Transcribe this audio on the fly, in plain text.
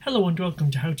Hello and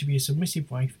welcome to How to Be a Submissive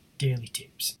Wife Daily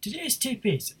Tips. Today's tip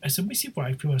is, a submissive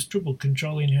wife who has trouble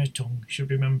controlling her tongue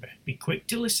should remember, be quick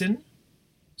to listen,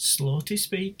 slow to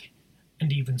speak,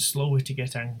 and even slower to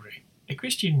get angry. A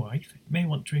Christian wife may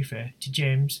want to refer to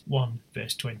James 1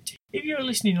 verse 20. If you are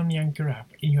listening on the Anchor app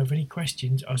and you have any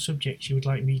questions or subjects you would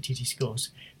like me to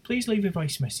discuss, please leave a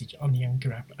voice message on the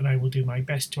Anchor app and I will do my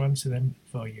best to answer them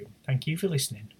for you. Thank you for listening.